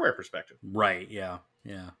a hardware perspective. Right. Yeah.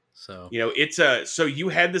 So it's so you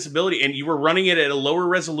had this ability, and you were running it at a lower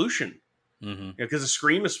resolution because the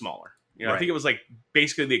screen was smaller. Right. I think it was like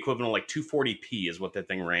basically the equivalent of like 240p is what that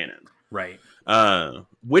thing ran in. Right.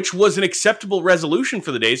 Which was an acceptable resolution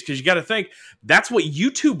for the days, because you got to think that's what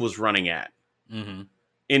YouTube was running at in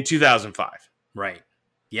 2005. Right.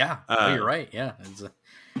 Yeah. You're right. Yeah.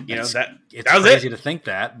 It's that was crazy to think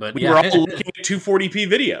that, but we were all looking at 240p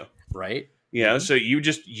video. Right. So you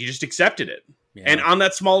just accepted it. Yeah. And on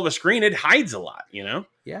that small of a screen, it hides a lot, you know?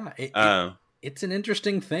 Yeah. It's an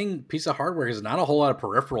interesting piece of hardware. There's not a whole lot of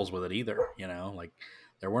peripherals with it either, you know? Like,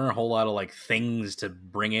 there weren't a whole lot of like things to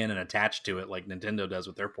bring in and attach to it like Nintendo does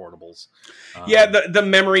with their portables. Yeah, the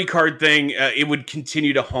memory card thing, it would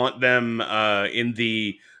continue to haunt them in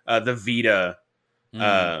the Vita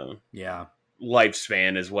yeah.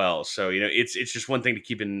 lifespan as well. So, you know, it's just one thing to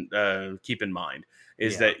keep in mind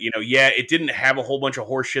is Yeah. that, you know, it didn't have a whole bunch of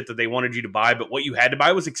horse shit that they wanted you to buy, but what you had to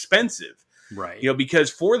buy was expensive. Right. You know, because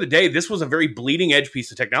for the day, this was a very bleeding edge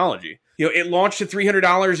piece of technology. You know, it launched at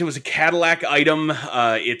 $300. It was a Cadillac item.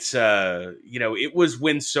 It's you know, it was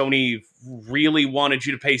when Sony really wanted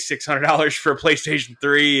you to pay $600 for a PlayStation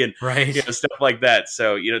 3 and right. you know, stuff like that.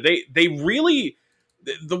 So, you know, they really,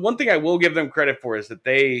 the one thing I will give them credit for is that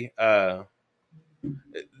they,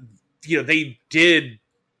 you know, they did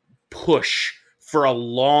push for a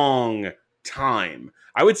long time.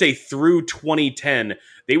 I would say through 2010,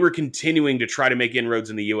 they were continuing to try to make inroads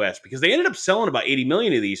in the US because they ended up selling about 80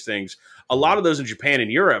 million of these things, a lot of those in Japan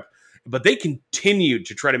and Europe, but they continued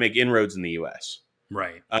to try to make inroads in the US.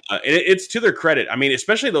 Right. It's to their credit. I mean,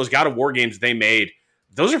 especially those God of War games they made.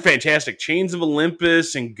 Those are fantastic. Chains of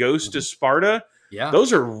Olympus and Ghost of Sparta. Yeah.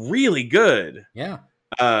 Those are really good. Yeah.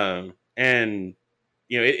 And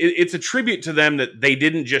you know, it's a tribute to them that they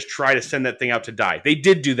didn't just try to send that thing out to die. They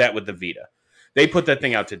did do that with the Vita. They put that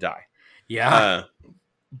thing out to die. Yeah.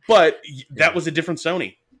 But that was a different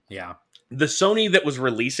Sony. Yeah. The Sony that was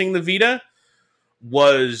releasing the Vita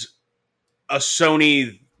was a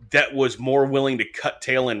Sony that was more willing to cut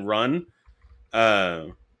tail and run.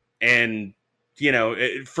 And, you know,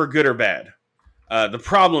 for good or bad. The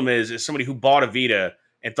problem is somebody who bought a Vita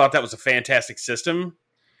and thought that was a fantastic system.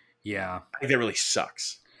 Yeah. I think that really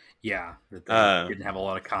sucks. Yeah. That they didn't have a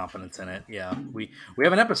lot of confidence in it. Yeah. We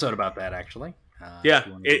have an episode about that, actually. Yeah.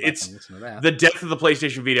 It's the death of the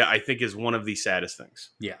PlayStation Vita, I think, is one of the saddest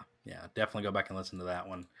things. Yeah. Yeah. Definitely go back and listen to that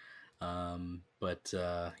one. But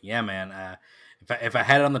yeah, man, if I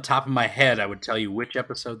had it on the top of my head, I would tell you which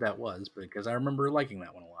episode that was because I remember liking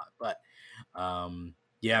that one a lot. But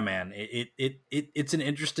yeah, man, it's an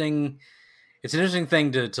interesting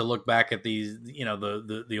thing to look back at these, you know,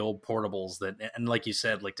 the old portables that, and like you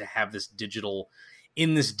said, like to have this digital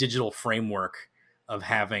framework of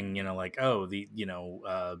having, you know, like, oh, the, you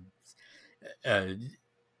know,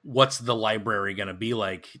 what's the library going to be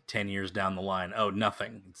like 10 years down the line? Oh,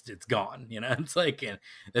 nothing. It's gone. You know, it's like, and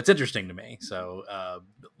that's interesting to me. So,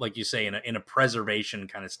 like you say, in a preservation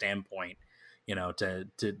kind of standpoint, you know,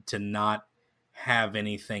 to not have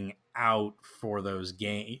anything out for those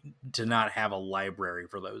games, to not have a library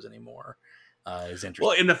for those anymore, is interesting.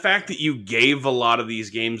 Well, and the fact that you gave a lot of these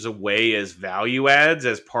games away as value adds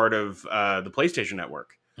as part of the PlayStation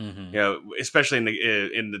Network. Mm-hmm. You know, especially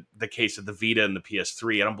in the case of the Vita and the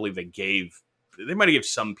PS3, I don't believe they might have given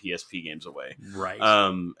some PSP games away,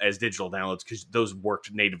 right? As digital downloads because those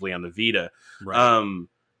worked natively on the Vita. Right.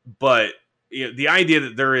 But you know, the idea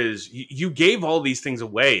that you gave all these things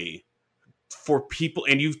away for people,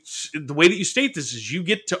 and the way that you state this is you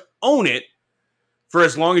get to own it for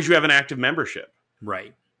as long as you have an active membership,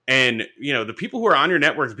 right? And you know, the people who are on your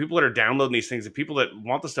network, the people that are downloading these things, the people that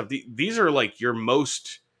want the stuff, these are like your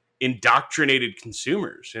most indoctrinated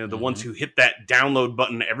consumers, you know, the ones who hit that download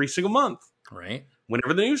button every single month, right?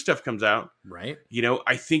 Whenever the new stuff comes out, right? You know,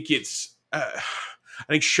 I think I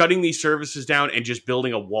think shutting these services down and just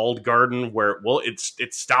building a walled garden where, well, it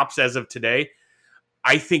stops as of today.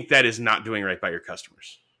 I think that is not doing right by your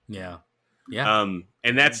customers. Yeah, yeah.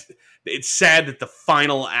 And it's sad that the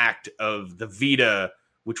final act of the Vita,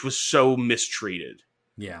 which was so mistreated,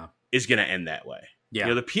 is going to end that way. Yeah,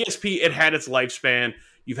 you know, the PSP, it had its lifespan.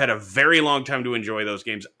 You've had a very long time to enjoy those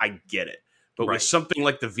games. I get it. But with something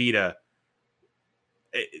like the Vita,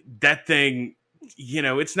 that thing, you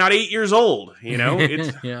know, it's not 8 years old, you know?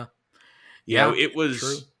 It's, yeah. You know, it was...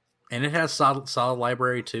 True. And it has solid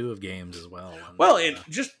library, too, of games as well. And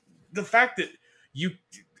just the fact that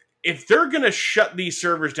if they're going to shut these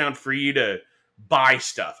servers down for you to buy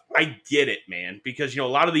stuff, I get it, man. Because, you know,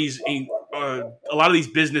 a lot of these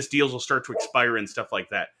business deals will start to expire and stuff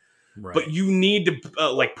like that. Right. But you need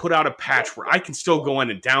to like put out a patch where I can still go in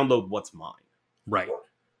and download what's mine. Right.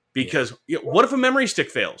 Because you know, what if a memory stick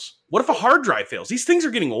fails? What if a hard drive fails? These things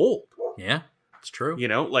are getting old. Yeah, it's true. You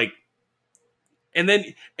know, like, and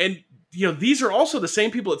you know, these are also the same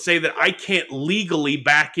people that say that I can't legally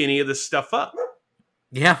back any of this stuff up.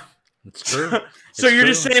 Yeah, it's true. So you're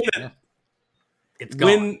just saying that it's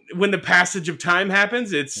gone. When the passage of time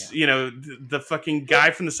happens, it's you know, the fucking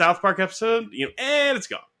guy from the South Park episode, you know, and it's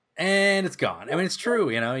gone. and it's gone. I mean, it's true,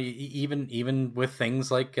 you know. Even with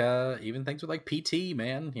things like PT,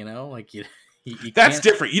 man, you know, like you That's can't.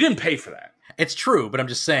 different. You didn't pay for that. It's true, but I'm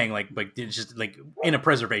just saying, like it's just like in a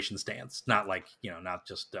preservation stance, not like, you know, not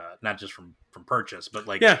just from purchase, but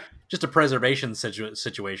like just a preservation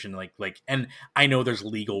situation, like, and I know there's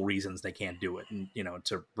legal reasons they can't do it, and you know,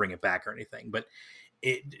 to bring it back or anything, but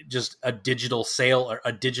it just a digital sale or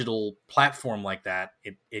a digital platform like that,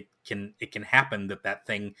 it can happen that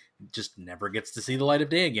thing just never gets to see the light of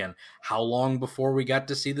day again. How long before we got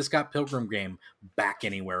to see the Scott Pilgrim game back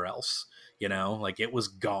anywhere else? You know, like it was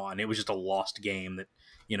gone. It was just a lost game that,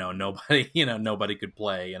 you know, nobody could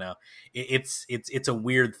play. You know, it's a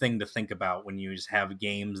weird thing to think about when you just have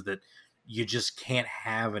games that you just can't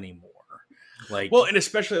have anymore. Like, well, and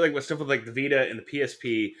especially like with stuff with like the Vita and the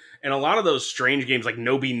PSP and a lot of those strange games like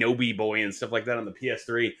Nobi Boy and stuff like that on the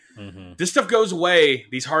PS3. mm-hmm. This stuff goes away.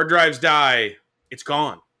 These hard drives die. It's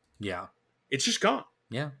gone. Yeah, it's just gone.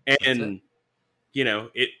 Yeah, and you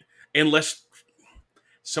know it, unless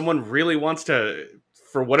someone really wants to,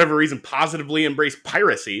 for whatever reason, positively embrace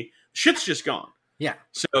piracy, shit's just gone. Yeah.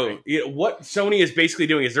 So you know, what Sony is basically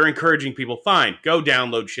doing is they're encouraging people, fine, go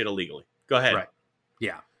download shit illegally. Go ahead. Right.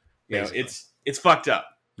 Yeah. You know, it's fucked up.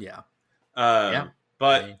 Yeah.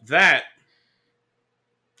 But that,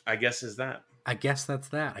 I guess, is that. I guess that's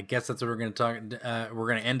that. I guess that's what we're going to talk. We're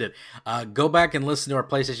going to end it. Go back and listen to our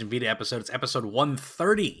PlayStation Vita episode. It's episode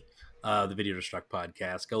 130 of the Video Destruct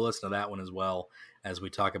podcast. Go listen to that one as well, as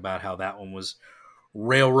we talk about how that one was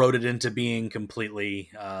railroaded into being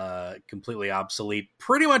completely obsolete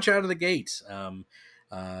pretty much out of the gate. And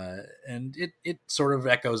it sort of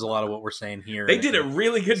echoes a lot of what we're saying here. They did a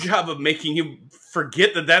really good job of making you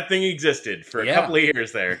forget that thing existed for a couple of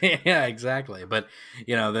years there. Yeah, exactly. But,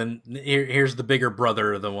 you know, then here's the bigger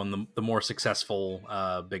brother, the more successful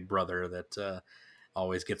big brother that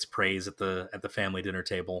always gets praise at the family dinner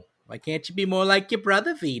table. Why can't you be more like your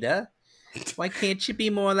brother, Vita? Why can't you be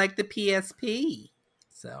more like the PSP?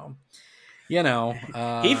 So, you know,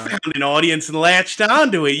 he found an audience and latched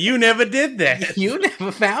onto it. You never did that. You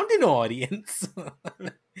never found an audience.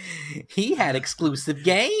 He had exclusive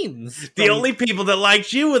games. The only people that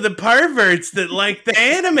liked you were the perverts that liked the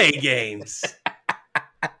anime games.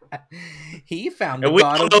 He found and we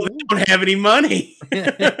all know they don't have any money.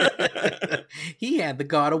 He had the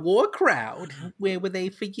God of War crowd. Where were they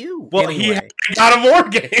for you? Well, anyway. He had a God of War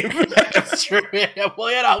game. That's true. Well,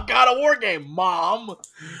 he had a God of War game, Mom.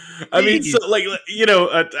 I mean, so like, you know,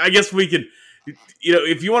 I guess we could, you know,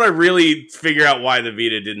 if you want to really figure out why the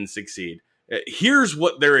Vita didn't succeed, here's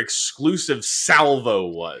what their exclusive salvo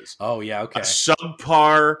was. Oh yeah, okay. A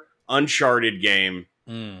subpar Uncharted game.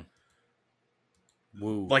 Mm.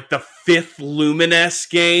 Woo. Like the 5th Lumines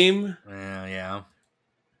game. Yeah.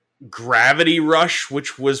 Gravity Rush,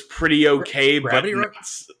 which was pretty okay, Gravity but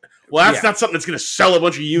Rush? that's not something that's going to sell a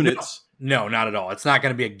bunch of units. No, not at all. It's not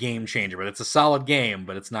going to be a game changer, but it's a solid game,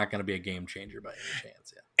 but it's not going to be a game changer by any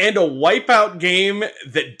chance. Yeah. And a Wipeout game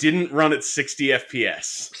that didn't run at 60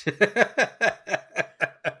 FPS.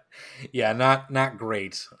 Yeah, not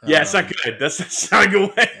great. Yeah, it's not good. That's not a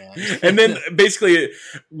good way. Yeah. And then basically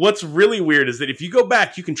what's really weird is that if you go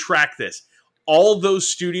back, you can track this. All those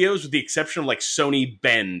studios, with the exception of like Sony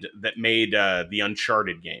Bend that made the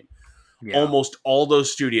Uncharted game, almost all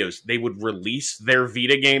those studios, they would release their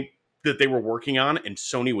Vita game that they were working on and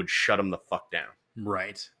Sony would shut them the fuck down.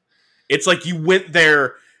 Right. It's like you went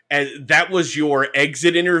there and that was your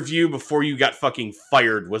exit interview before you got fucking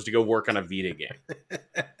fired, was to go work on a Vita game.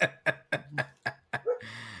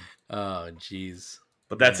 Oh, jeez.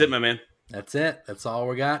 But that's it, my man. That's it. That's all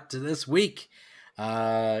we got to this week.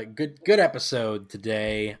 Good episode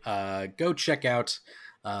today. Go check out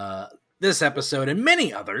this episode and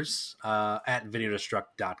many others at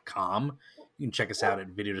videodestruct.com. You can check us out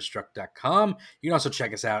at videodestruct.com. You can also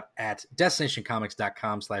check us out at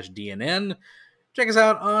destinationcomics.com/DNN. Check us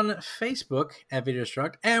out on Facebook at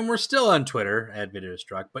Videodestruct, and we're still on Twitter at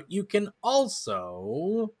Videodestruct, but you can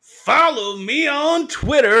also follow me on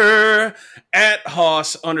Twitter at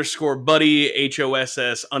Hoss_Buddy,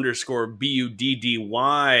 HOSS_BUDDY.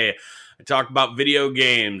 I talk about video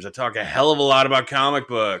games. I talk a hell of a lot about comic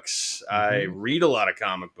books. Mm-hmm. I read a lot of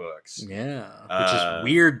comic books. Yeah, which is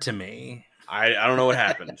weird to me. I don't know what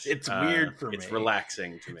happened. It's weird for me. It's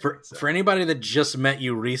relaxing to me. For anybody that just met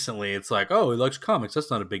you recently, it's like, oh, he likes comics.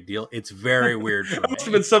 That's not a big deal. It's very weird for me. That must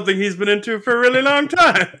have been something he's been into for a really long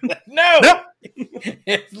time. No.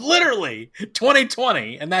 It's literally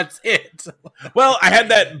 2020, and that's it. Well, I had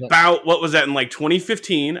that bout, what was that, in like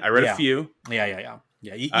 2015? I read a few. Yeah.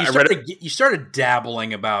 You started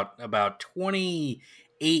dabbling about 2018,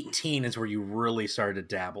 18 is where you really started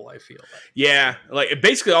to dabble, I feel like. Yeah, like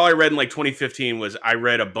basically all I read in like 2015 was I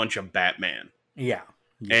read a bunch of Batman. Yeah.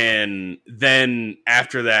 And then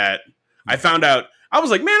after that, I found out, I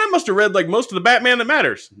was like, man, I must have read like most of the Batman that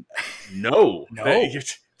matters. No.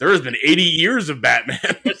 There has been 80 years of Batman.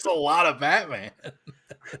 It's a lot of Batman.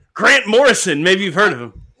 Grant Morrison, maybe you've heard of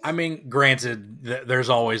him. I mean, granted, there's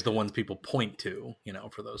always the ones people point to,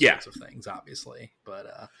 for those sorts of things, obviously. But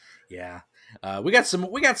we got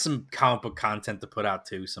some comic book content to put out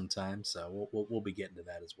too sometime, so we'll be getting to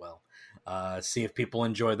that as well. See if people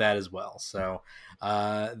enjoy that as well. So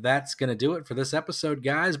that's gonna do it for this episode,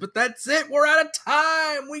 guys. But that's it. We're out of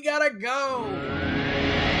time. We gotta go.